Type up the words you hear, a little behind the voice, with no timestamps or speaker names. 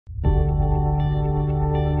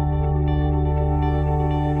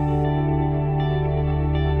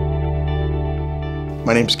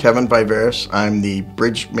My name is Kevin Viveris. I'm the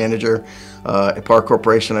bridge manager at Pare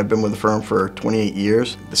Corporation. I've been with the firm for 28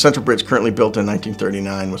 years. The Central Bridge, currently built in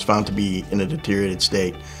 1939, was found to be in a deteriorated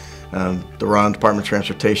state. The Rhode Island Department of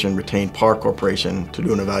Transportation retained Pare Corporation to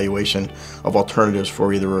do an evaluation of alternatives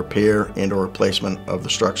for either repair and or replacement of the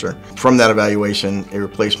structure. From that evaluation, a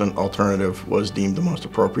replacement alternative was deemed the most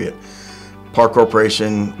appropriate. Pare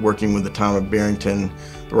Corporation, working with the town of Barrington,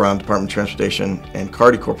 the Rhode Island Department of Transportation, and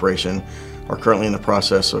Pare Corporation, are currently in the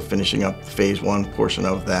process of finishing up the Phase 1 portion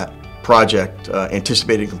of that project,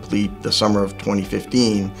 anticipated to complete the summer of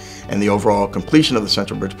 2015, and the overall completion of the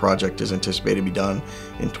Central Bridge project is anticipated to be done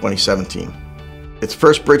in 2017. It's the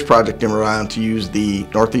first bridge project in Rhode Island to use the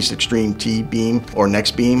Northeast Extreme T-beam or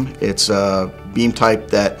next beam. It's a beam type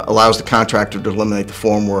that allows the contractor to eliminate the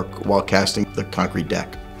formwork while casting the concrete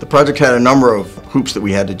deck. The project had a number of hoops that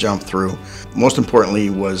we had to jump through. Most importantly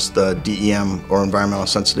was the DEM, or environmental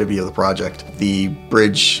sensitivity, of the project. The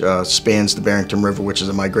bridge spans the Barrington River, which is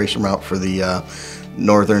a migration route for the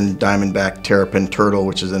northern diamondback terrapin turtle,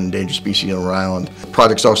 which is an endangered species on Rhode Island. The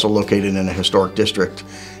project's also located in a historic district,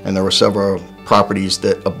 and there were several properties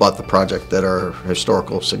that abut the project that are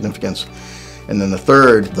historical significance. And then the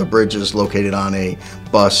third, the bridge is located on a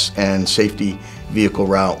bus and safety vehicle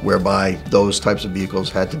route, whereby those types of vehicles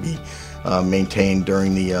had to be maintained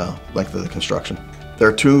during the length of the construction. There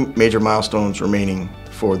are two major milestones remaining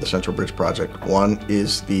for the Central Bridge project. One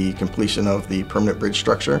is the completion of the permanent bridge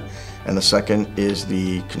structure, and the second is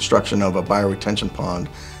the construction of a bioretention pond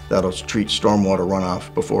that'll treat stormwater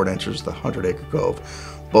runoff before it enters the 100-acre cove.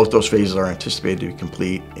 Both those phases are anticipated to be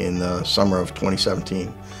complete in the summer of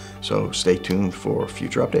 2017, so stay tuned for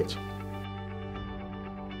future updates.